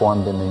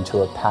transformed him into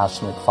a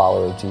passionate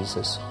follower of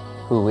Jesus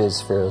who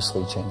is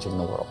fearlessly changing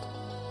the world.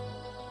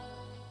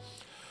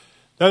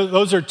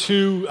 Those are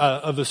two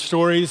of the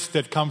stories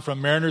that come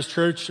from Mariners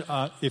Church.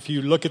 If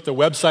you look at the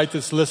website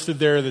that's listed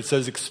there that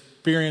says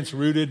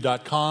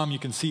experiencerooted.com, you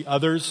can see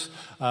others,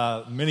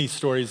 many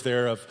stories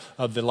there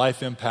of the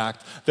life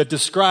impact that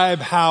describe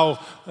how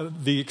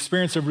the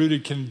experience of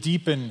Rooted can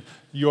deepen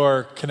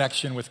your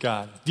connection with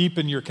God,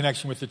 deepen your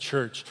connection with the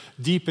church,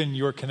 deepen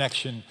your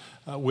connection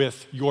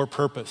with your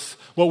purpose.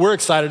 What we're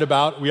excited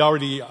about, we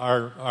already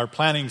are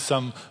planning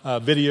some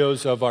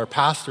videos of our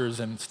pastors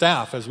and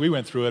staff as we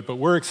went through it, but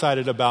we're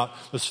excited about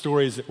the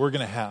stories that we're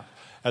going to have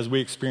as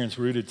we experience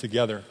Rooted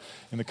together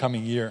in the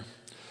coming year.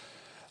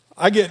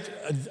 I get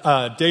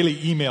a daily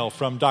email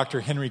from Dr.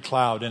 Henry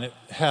Cloud, and it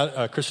has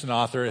a Christian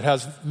author. It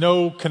has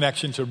no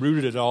connection to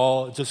Rooted at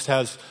all. It just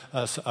has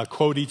a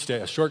quote each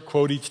day, a short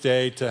quote each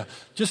day to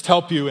just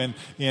help you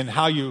in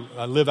how you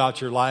live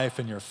out your life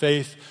and your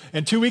faith.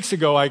 And 2 weeks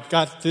ago, I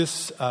got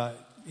this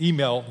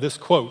email, this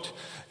quote,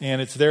 and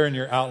it's there in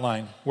your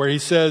outline, where he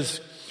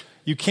says,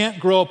 "You can't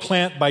grow a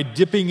plant by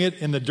dipping it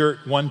in the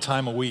dirt one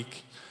time a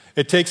week.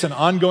 It takes an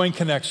ongoing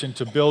connection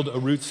to build a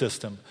root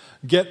system.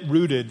 Get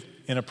rooted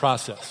in a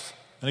process."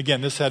 And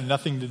again, this had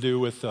nothing to do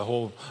with the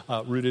whole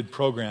Rooted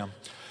program.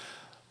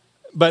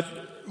 But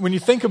when you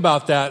think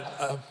about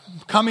that,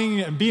 coming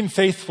and being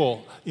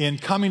faithful in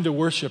coming to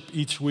worship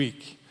each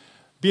week,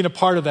 being a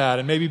part of that,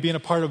 and maybe being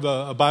a part of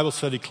a Bible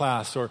study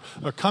class, or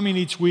coming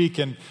each week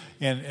and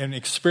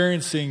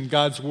experiencing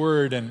God's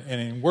Word and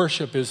in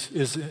worship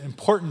is an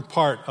important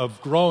part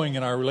of growing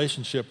in our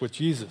relationship with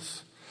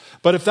Jesus.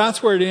 But if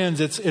that's where it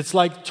ends, it's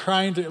like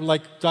trying to,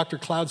 like Dr.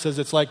 Cloud says,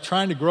 it's like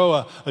trying to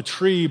grow a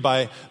tree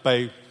by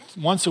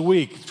once a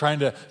week, trying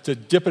to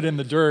dip it in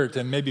the dirt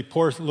and maybe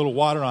pour a little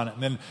water on it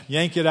and then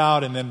yank it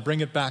out and then bring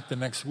it back the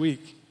next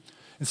week.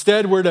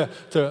 Instead, we're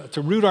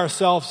to root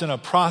ourselves in a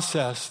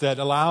process that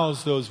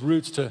allows those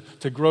roots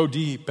to grow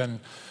deep.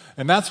 And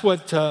that's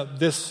what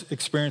this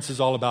experience is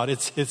all about.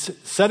 It's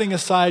setting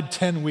aside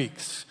 10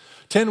 weeks.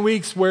 10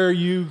 weeks where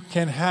you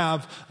can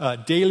have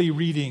daily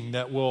reading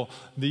that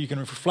you can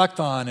reflect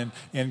on,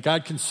 and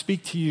God can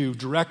speak to you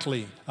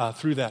directly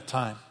through that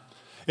time.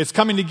 It's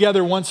coming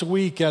together once a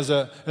week as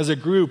a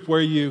group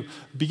where you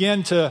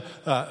begin to,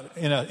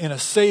 in a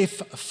safe,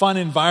 fun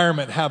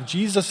environment, have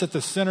Jesus at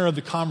the center of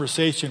the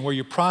conversation, where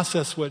you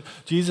process what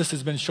Jesus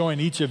has been showing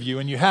each of you,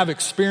 and you have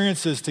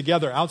experiences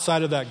together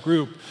outside of that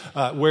group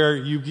where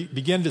you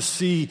begin to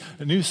see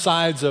new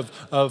sides of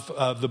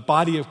the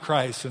body of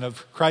Christ and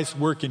of Christ's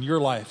work in your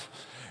life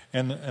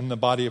and the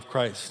body of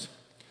Christ.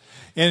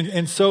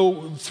 And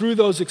so through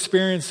those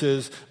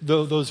experiences,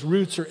 those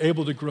roots are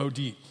able to grow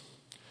deep.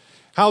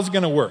 How's it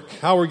going to work?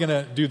 How are we going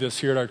to do this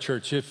here at our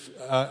church? If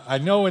I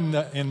know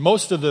in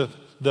most of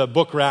the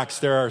book racks,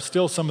 there are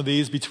still some of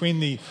these between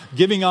the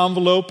giving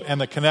envelope and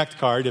the Connect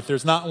card. If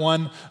there's not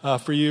one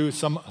for you,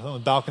 some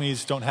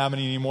balconies don't have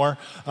any anymore.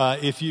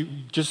 If you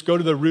just go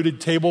to the Rooted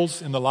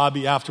tables in the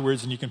lobby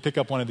afterwards, and you can pick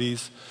up one of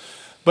these.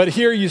 But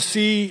here you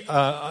see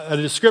a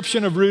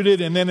description of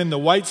Rooted, and then in the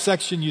white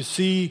section you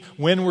see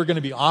when we're going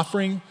to be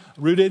offering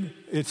Rooted.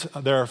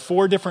 There are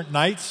 4 different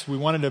nights. We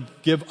wanted to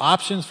give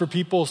options for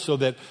people so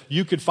that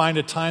you could find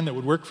a time that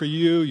would work for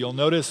you. You'll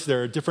notice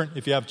there are different,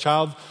 if you have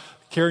child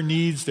care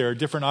needs, there are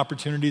different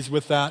opportunities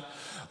with that.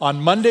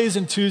 On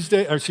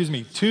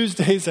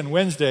Tuesdays and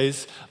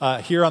Wednesdays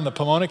here on the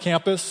Pomona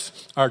campus,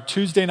 our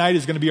Tuesday night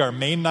is going to be our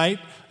main night.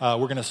 We're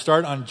going to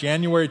start on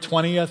January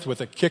 20th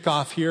with a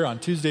kickoff here on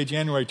Tuesday,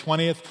 January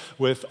 20th,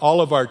 with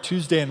all of our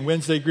Tuesday and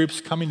Wednesday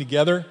groups coming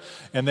together.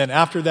 And then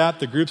after that,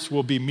 the groups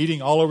will be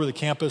meeting all over the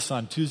campus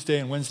on Tuesday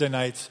and Wednesday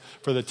nights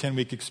for the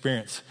 10-week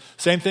experience.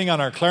 Same thing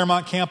on our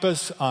Claremont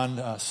campus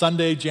on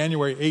Sunday,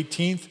 January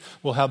 18th.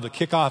 We'll have the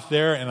kickoff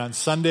there. And on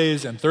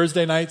Sundays and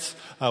Thursday nights,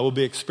 we'll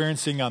be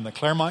experiencing on the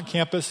Claremont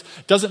campus.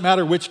 Doesn't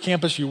matter which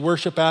campus you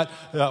worship at,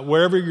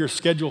 wherever your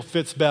schedule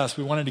fits best,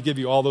 we wanted to give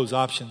you all those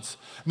options.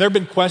 And there have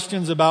been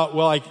questions about,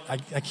 well, I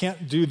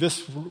can't do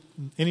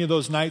any of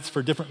those nights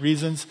for different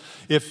reasons.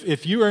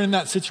 If you are in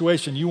that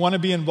situation, you want to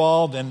be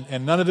involved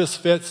and none of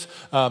this fits,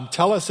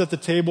 tell us at the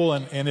table,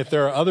 and if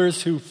there are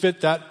others who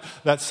fit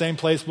that same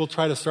place, we'll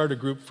try to start a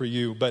group for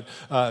you. But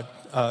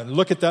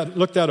look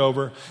that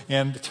over.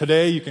 And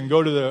today you can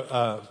go to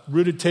the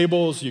Rooted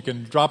tables, you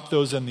can drop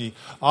those in the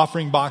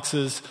offering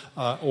boxes,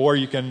 or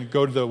you can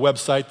go to the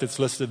website that's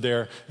listed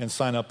there and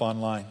sign up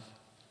online.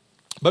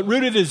 But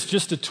Rooted is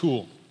just a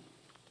tool.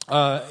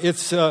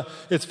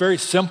 It's very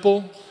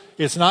simple.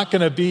 It's not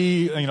going to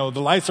be,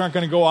 the lights aren't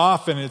going to go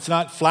off, and it's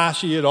not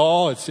flashy at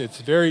all. It's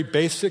very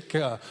basic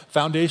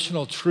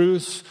foundational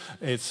truths.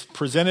 It's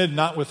presented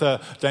not with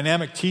a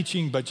dynamic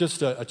teaching, but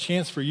just a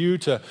chance for you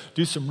to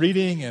do some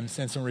reading and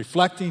some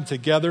reflecting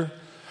together.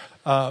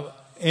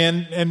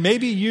 And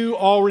maybe you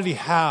already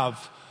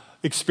have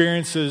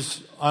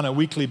experiences on a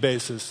weekly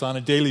basis, on a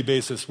daily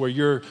basis, where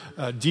you're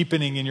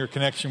deepening in your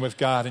connection with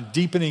God and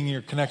deepening in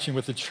your connection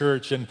with the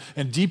church and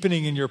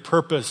deepening in your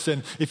purpose.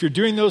 And if you're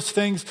doing those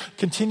things,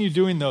 continue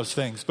doing those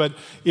things. But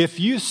if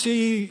you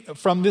see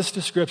from this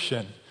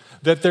description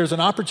that there's an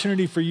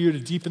opportunity for you to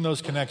deepen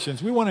those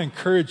connections, we want to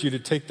encourage you to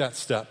take that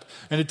step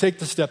and to take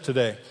the step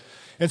today.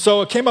 And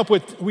so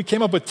we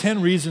came up with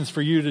 10 reasons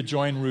for you to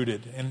join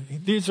Rooted. And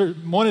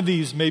one of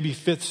these maybe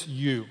fits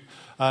you.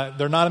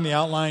 They're not in the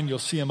outline. You'll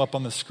see them up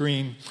on the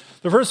screen.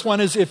 The first one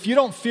is if you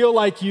don't feel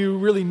like you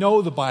really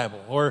know the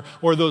Bible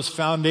or those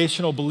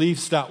foundational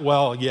beliefs that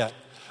well yet,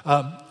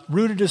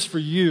 Rooted is for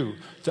you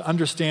to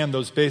understand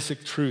those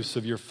basic truths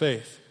of your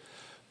faith.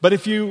 But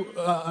if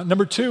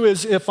number two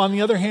is if, on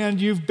the other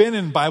hand, you've been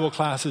in Bible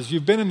classes,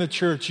 you've been in the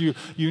church,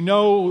 you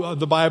know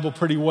the Bible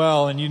pretty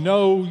well, and you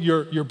know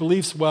your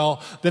beliefs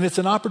well, then it's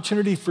an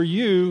opportunity for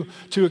you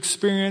to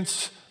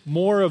experience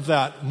more of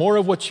that, more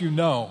of what you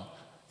know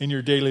in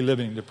your daily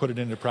living, to put it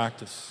into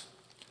practice.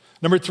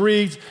 Number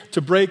three,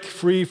 to break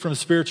free from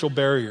spiritual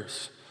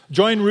barriers.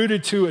 Join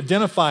Rooted to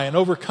identify and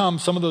overcome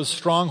some of those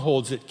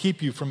strongholds that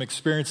keep you from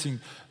experiencing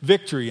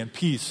victory and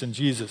peace in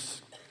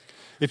Jesus.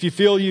 If you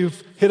feel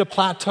you've hit a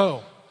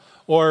plateau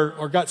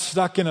or got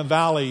stuck in a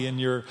valley in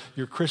your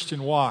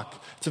Christian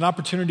walk, it's an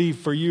opportunity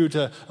for you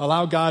to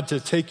allow God to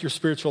take your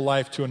spiritual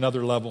life to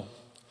another level.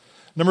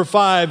 Number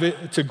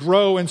five, to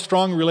grow in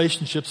strong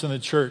relationships in the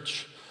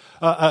church.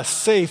 A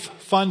safe,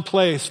 fun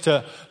place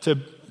to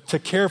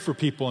care for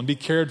people and be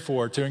cared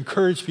for, to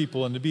encourage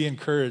people and to be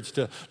encouraged,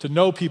 to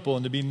know people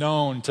and to be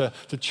known, to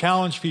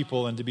challenge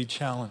people and to be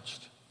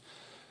challenged.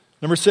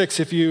 Number six,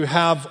 if you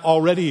have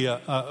already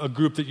a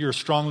group that you're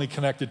strongly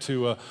connected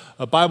to,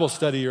 a Bible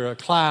study or a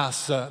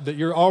class, that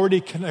you're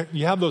already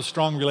you have those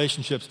strong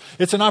relationships,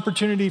 it's an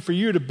opportunity for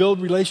you to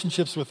build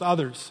relationships with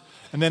others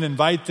and then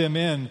invite them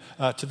in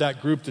to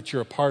that group that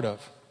you're a part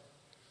of.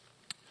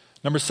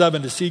 Number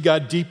seven, to see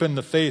God deepen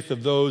the faith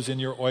of those in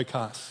your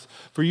oikos,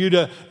 for you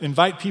to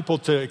invite people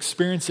to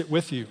experience it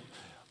with you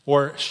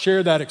or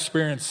share that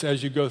experience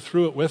as you go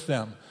through it with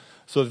them,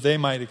 so that they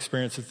might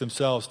experience it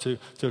themselves, to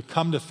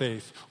come to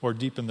faith or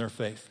deepen their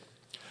faith.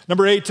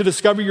 Number eight, to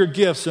discover your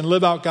gifts and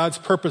live out God's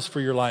purpose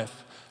for your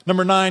life.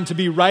 Number nine, to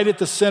be right at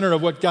the center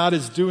of what God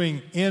is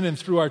doing in and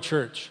through our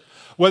church.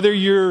 Whether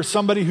you're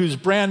somebody who's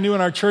brand new in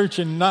our church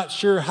and not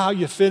sure how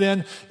you fit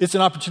in, it's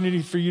an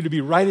opportunity for you to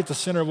be right at the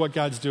center of what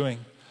God's doing.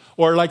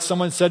 Or like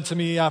someone said to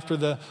me after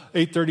the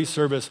 8:30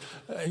 service,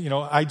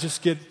 I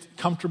just get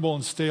comfortable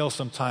and stale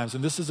sometimes.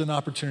 And this is an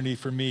opportunity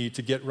for me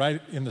to get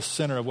right in the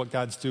center of what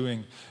God's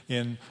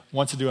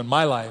wants to do in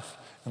my life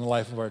and the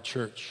life of our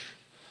church.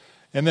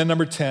 And then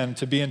number 10,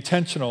 to be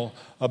intentional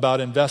about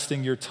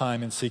investing your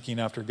time in seeking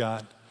after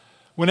God.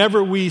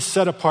 Whenever we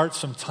set apart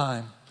some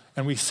time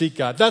and we seek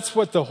God, that's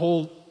what the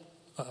whole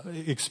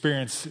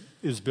experience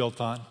is built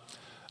on.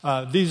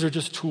 These are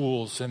just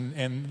tools,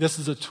 and this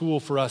is a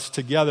tool for us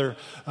together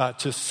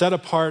to set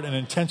apart an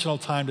intentional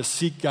time to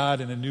seek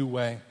God in a new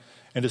way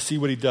and to see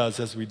what he does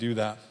as we do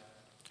that.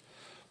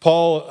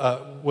 Paul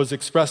was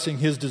expressing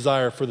his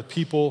desire for the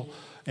people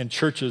and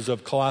churches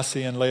of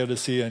Colossae and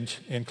Laodicea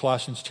in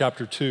Colossians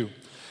chapter 2.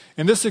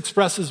 And this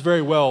expresses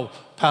very well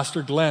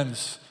Pastor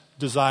Glenn's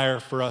desire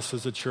for us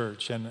as a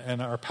church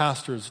and our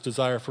pastor's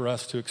desire for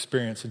us to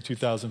experience in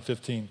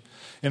 2015.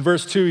 In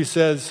verse 2 he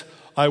says,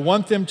 I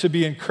want them to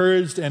be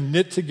encouraged and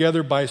knit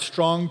together by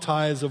strong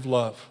ties of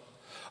love.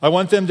 I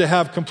want them to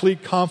have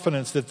complete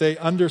confidence that they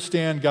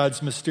understand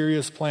God's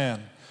mysterious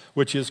plan,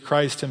 which is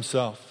Christ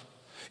himself.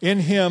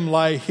 In him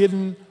lie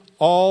hidden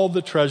all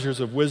the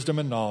treasures of wisdom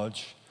and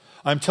knowledge.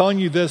 I'm telling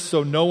you this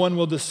so no one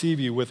will deceive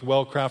you with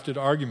well-crafted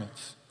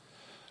arguments.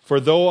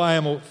 For though I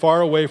am far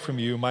away from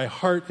you, my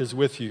heart is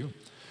with you,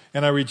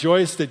 and I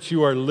rejoice that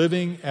you are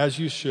living as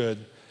you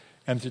should,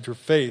 and that your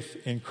faith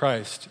in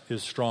Christ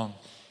is strong.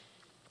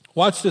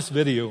 Watch this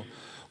video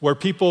where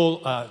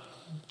people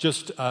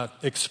just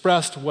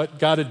expressed what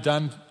God had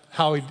done,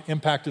 how he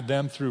impacted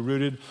them through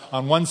Rooted.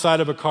 On one side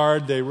of a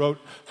card, they wrote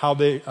how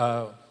they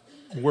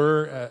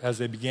were as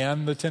they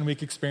began the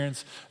 10-week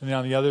experience, and then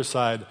on the other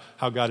side,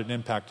 how God had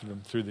impacted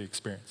them through the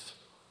experience.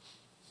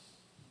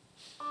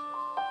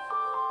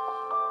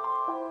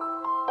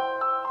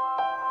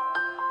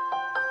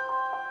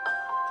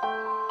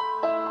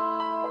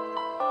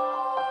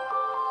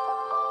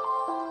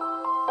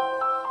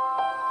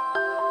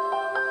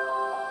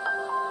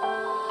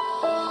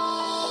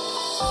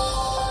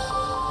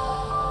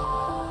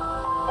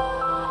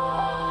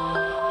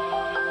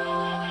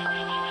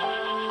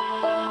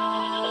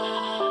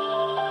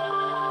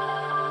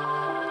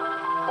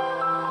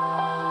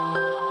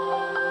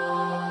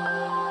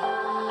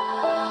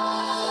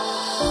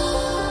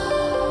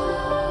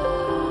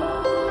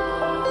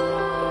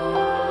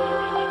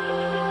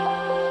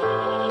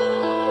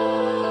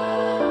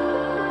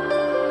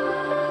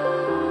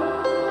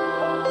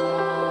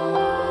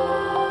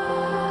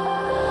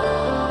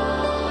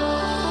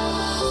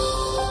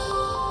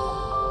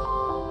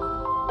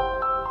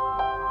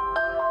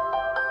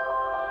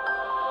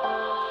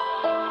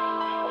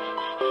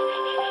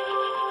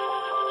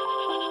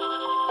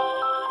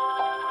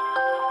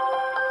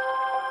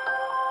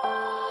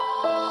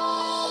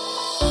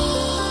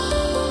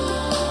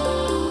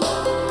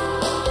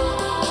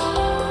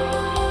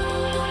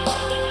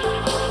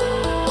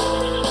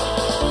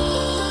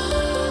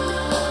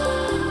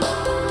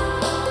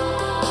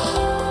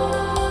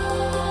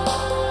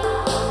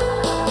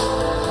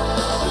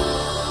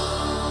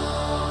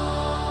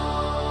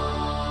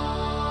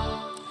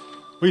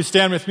 Will you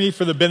stand with me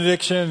for the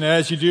benediction? And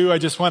as you do, I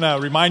just want to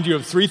remind you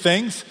of three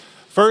things.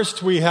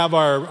 First, we have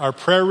our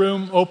prayer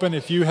room open.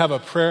 If you have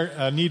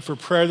a need for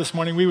prayer this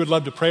morning, we would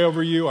love to pray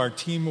over you. Our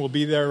team will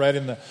be there right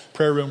in the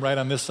prayer room, right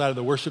on this side of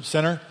the worship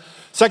center.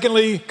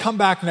 Secondly, come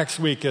back next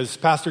week as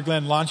Pastor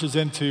Glenn launches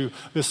into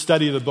this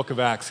study of the book of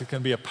Acts. It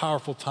can be a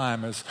powerful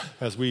time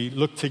as we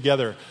look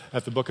together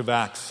at the book of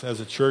Acts as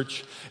a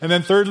church. And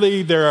then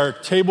thirdly, there are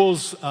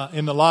tables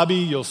in the lobby.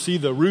 You'll see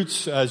the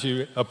routes as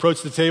you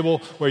approach the table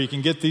where you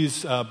can get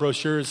these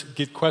brochures,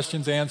 get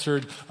questions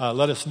answered,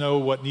 let us know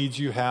what needs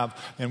you have,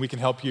 and we can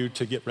help you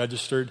to get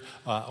registered.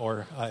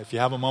 Or if you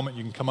have a moment,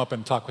 you can come up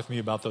and talk with me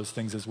about those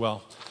things as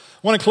well.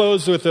 I want to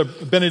close with a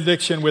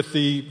benediction with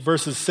the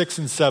verses 6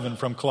 and 7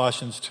 from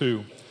Colossians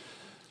 2,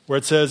 where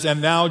it says,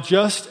 "And now,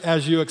 just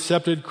as you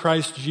accepted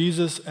Christ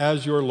Jesus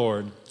as your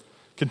Lord,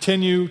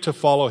 continue to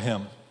follow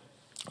him.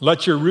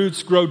 Let your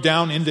roots grow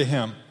down into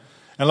him,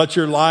 and let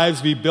your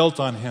lives be built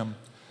on him.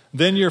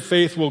 Then your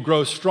faith will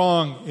grow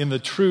strong in the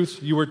truth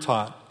you were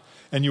taught,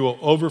 and you will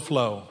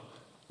overflow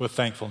with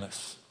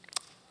thankfulness."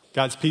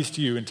 God's peace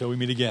to you until we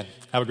meet again.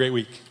 Have a great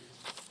week.